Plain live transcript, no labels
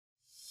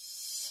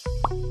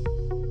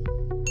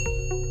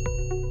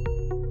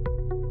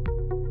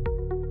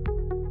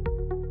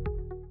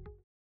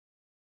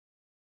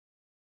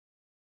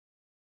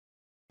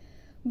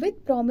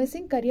With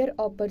promising career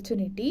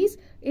opportunities,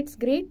 it's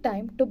great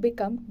time to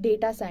become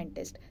data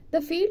scientist.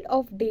 The field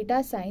of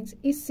data science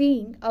is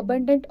seeing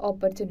abundant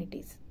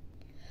opportunities.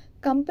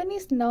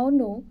 Companies now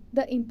know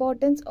the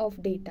importance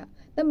of data.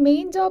 The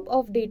main job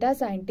of data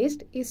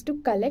scientist is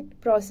to collect,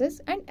 process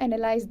and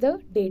analyze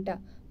the data.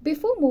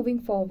 Before moving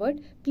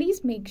forward,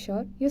 please make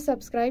sure you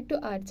subscribe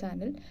to our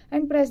channel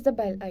and press the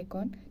bell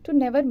icon to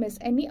never miss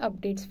any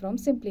updates from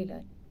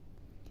Simplilearn.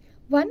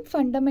 One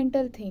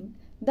fundamental thing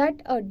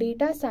that a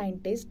data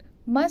scientist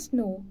must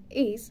know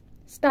is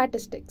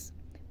statistics.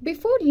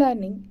 Before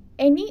learning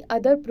any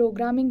other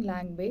programming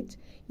language,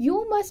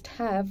 you must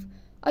have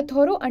a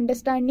thorough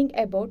understanding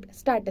about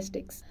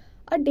statistics.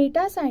 A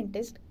data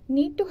scientist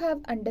needs to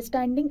have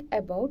understanding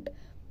about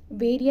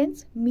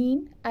variance,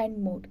 mean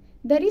and mode.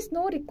 There is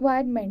no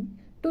requirement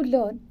to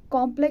learn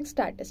complex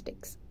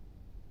statistics.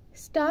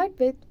 Start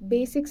with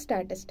basic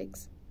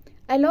statistics.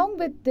 Along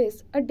with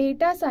this, a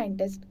data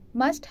scientist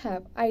must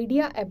have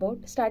idea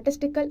about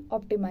statistical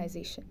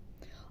optimization.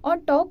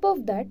 On top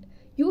of that,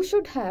 you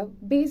should have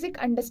basic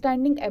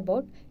understanding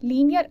about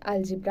linear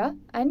algebra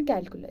and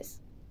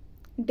calculus.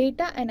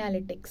 Data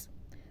analytics.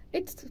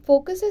 It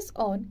focuses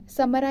on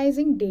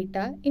summarizing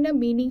data in a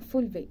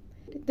meaningful way.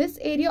 This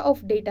area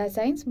of data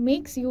science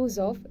makes use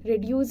of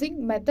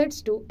reducing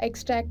methods to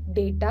extract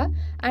data,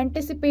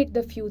 anticipate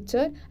the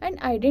future, and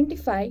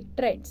identify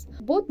trends.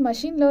 Both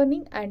machine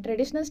learning and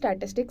traditional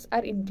statistics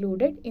are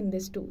included in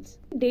these tools.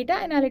 Data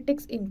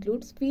analytics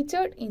includes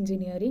featured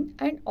engineering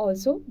and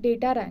also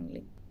data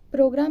wrangling.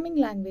 Programming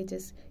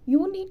languages.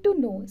 You need to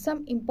know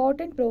some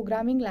important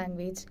programming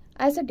language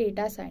as a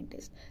data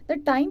scientist. The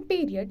time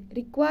period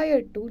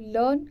required to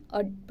learn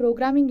a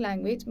programming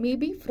language may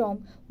be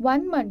from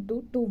 1 month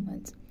to 2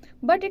 months.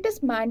 But it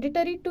is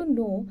mandatory to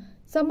know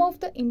some of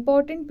the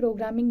important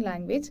programming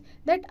language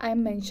that I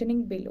am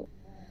mentioning below.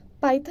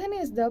 Python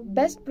is the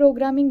best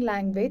programming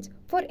language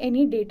for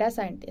any data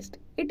scientist.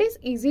 It is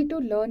easy to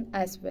learn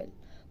as well.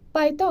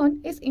 Python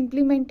is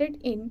implemented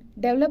in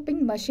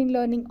developing machine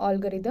learning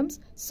algorithms,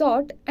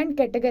 sort and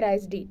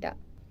categorize data.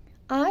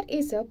 R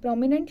is a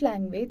prominent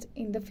language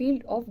in the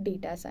field of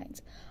data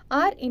science.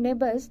 R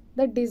enables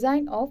the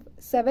design of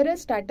several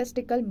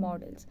statistical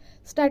models.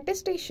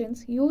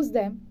 Statisticians use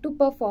them to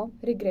perform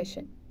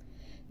regression.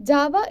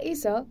 Java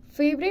is a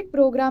favorite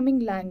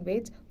programming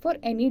language for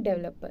any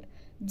developer.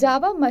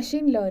 Java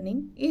machine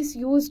learning is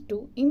used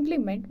to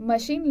implement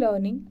machine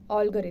learning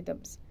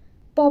algorithms.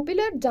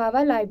 Popular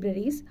Java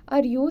libraries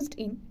are used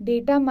in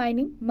data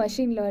mining,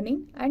 machine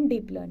learning and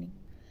deep learning.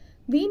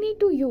 We need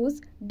to use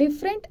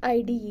different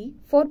IDE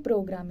for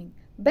programming.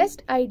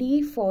 Best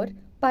IDE for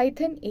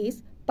Python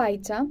is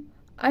PyCharm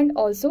and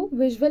also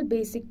Visual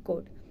Basic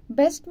Code.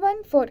 Best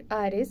one for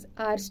R is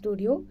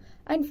RStudio,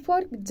 and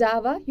for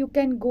Java you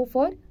can go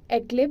for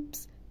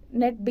Eclipse,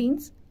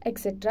 NetBeans,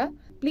 etc.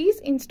 Please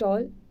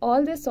install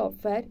all this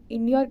software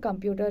in your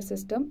computer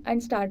system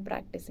and start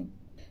practicing.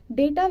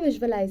 Data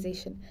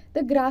visualization.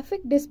 The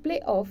graphic display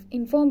of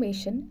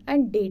information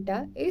and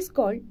data is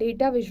called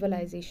data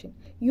visualization.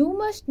 You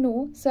must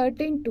know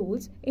certain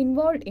tools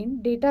involved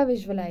in data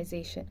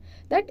visualization.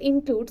 That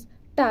includes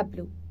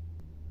Tableau.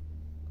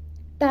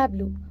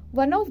 Tableau,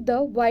 one of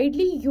the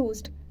widely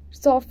used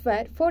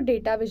software for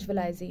data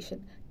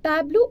visualization.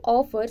 Tableau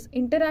offers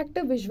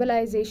interactive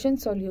visualization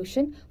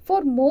solution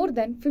for more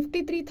than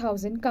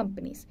 53,000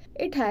 companies.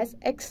 It has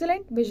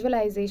excellent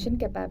visualization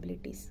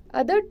capabilities.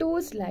 Other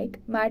tools like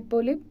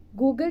Matplotlib,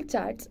 Google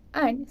Charts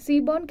and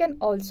Seaborn can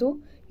also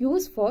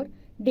use for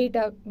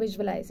data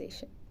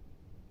visualization.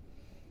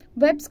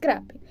 Web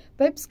scraping.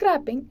 Web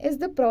scraping is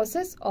the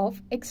process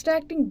of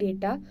extracting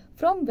data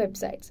from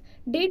websites.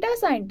 Data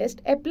scientists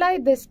apply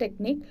this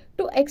technique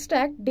to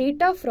extract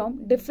data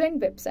from different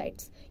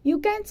websites. You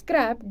can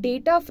scrap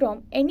data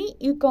from any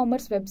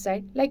e-commerce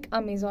website like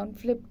Amazon,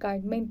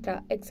 Flipkart,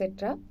 Myntra,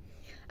 etc.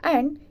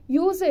 and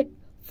use it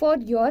for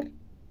your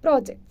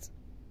projects.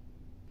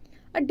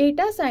 A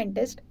data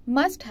scientist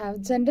must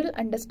have general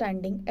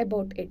understanding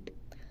about it.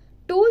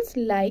 Tools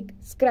like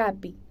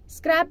Scrapy.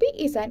 Scrapy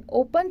is an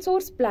open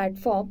source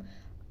platform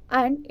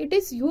and it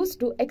is used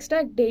to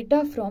extract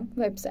data from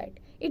website.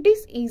 It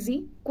is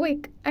easy,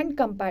 quick and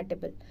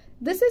compatible.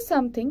 This is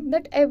something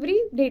that every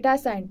data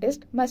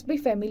scientist must be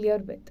familiar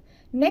with.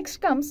 Next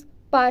comes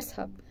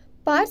ParseHub.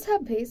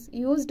 ParseHub is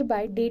used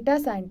by data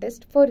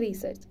scientists for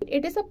research.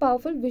 It is a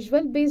powerful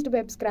visual-based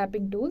web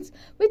scraping tool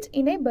which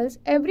enables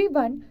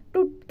everyone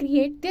to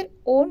create their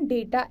own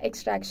data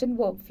extraction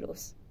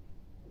workflows.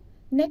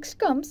 Next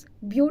comes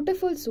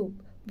Beautiful Soup.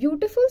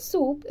 Beautiful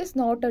Soup is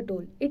not a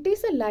tool. It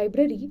is a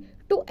library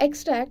to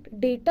extract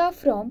data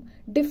from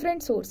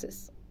different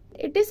sources.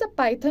 It is a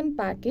Python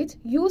package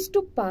used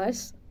to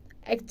parse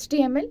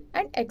HTML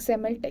and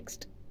XML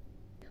text.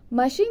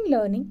 Machine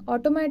learning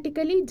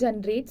automatically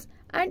generates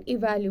and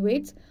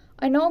evaluates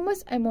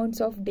enormous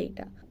amounts of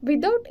data.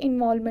 Without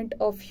involvement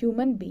of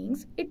human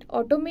beings, it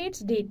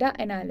automates data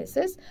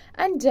analysis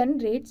and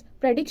generates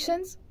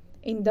predictions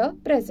in the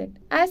present.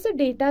 As a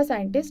data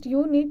scientist,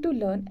 you need to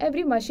learn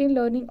every machine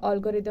learning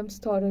algorithms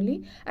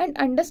thoroughly and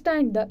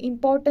understand the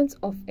importance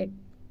of it.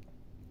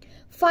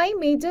 5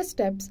 major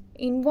steps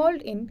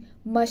involved in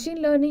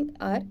machine learning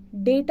are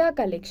data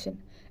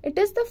collection. It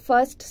is the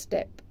first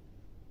step.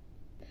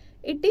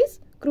 It is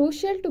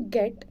crucial to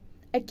get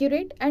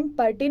accurate and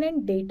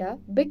pertinent data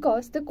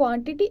because the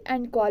quantity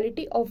and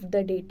quality of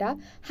the data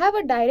have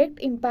a direct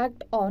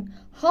impact on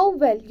how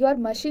well your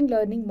machine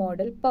learning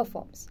model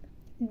performs.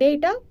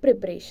 Data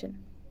preparation.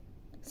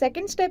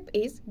 Second step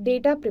is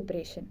data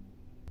preparation.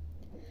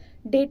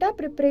 Data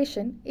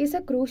preparation is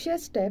a crucial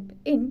step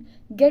in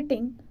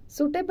getting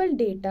suitable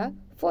data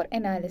for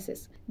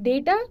analysis.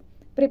 Data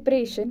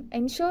preparation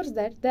ensures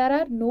that there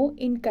are no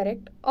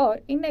incorrect or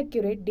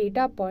inaccurate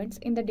data points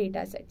in the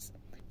datasets.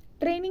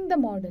 Training the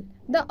model.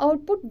 The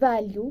output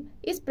value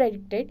is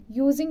predicted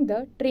using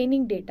the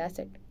training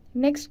dataset.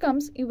 Next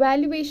comes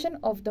evaluation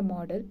of the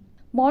model.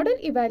 Model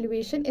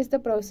evaluation is the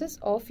process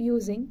of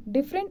using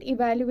different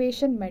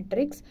evaluation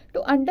metrics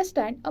to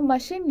understand a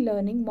machine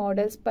learning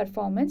model's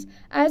performance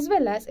as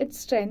well as its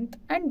strengths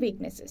and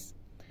weaknesses.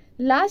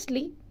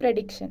 Lastly,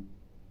 prediction.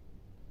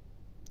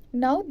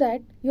 Now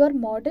that your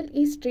model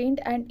is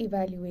trained and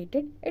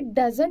evaluated, it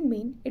doesn't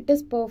mean it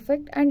is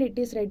perfect and it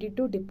is ready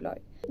to deploy.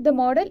 The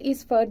model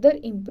is further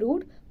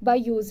improved by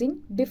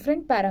using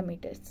different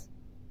parameters.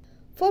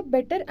 For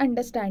better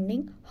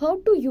understanding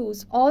how to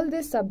use all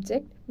this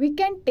subject, we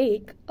can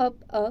take up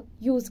a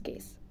use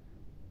case.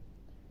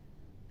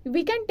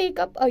 We can take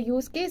up a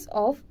use case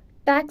of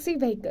taxi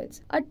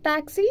vehicles. A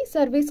taxi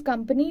service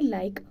company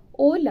like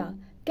Ola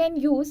can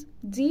use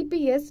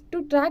GPS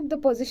to track the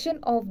position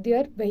of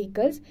their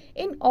vehicles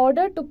in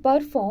order to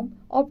perform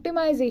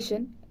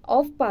optimization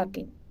of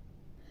parking.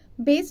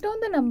 Based on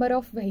the number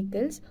of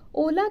vehicles,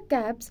 Ola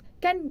cabs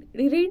can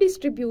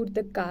redistribute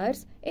the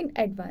cars in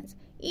advance.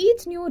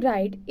 Each new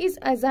ride is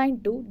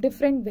assigned to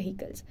different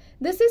vehicles.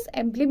 This is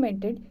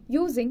implemented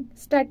using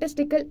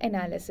statistical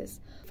analysis.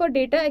 For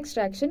data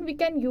extraction, we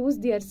can use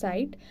their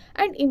site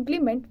and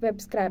implement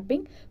web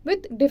scraping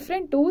with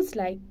different tools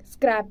like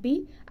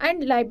Scrappy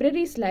and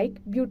libraries like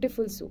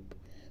Beautiful Soup.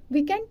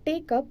 We can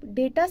take up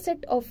data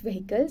set of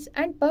vehicles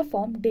and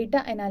perform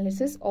data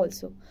analysis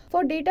also.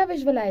 For data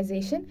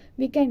visualization,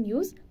 we can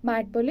use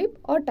Matplotlib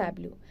or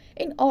Tableau.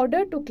 In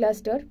order to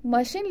cluster,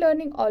 machine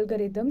learning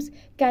algorithms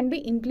can be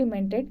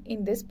implemented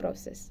in this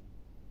process.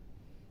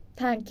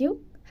 Thank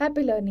you.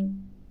 Happy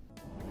learning.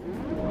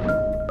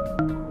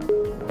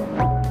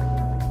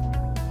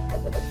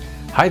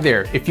 Hi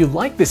there, if you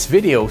like this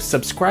video,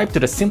 subscribe to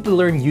the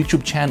Simplilearn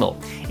YouTube channel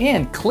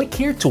and click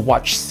here to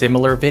watch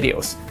similar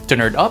videos. To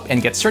nerd up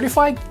and get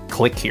certified,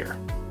 click here.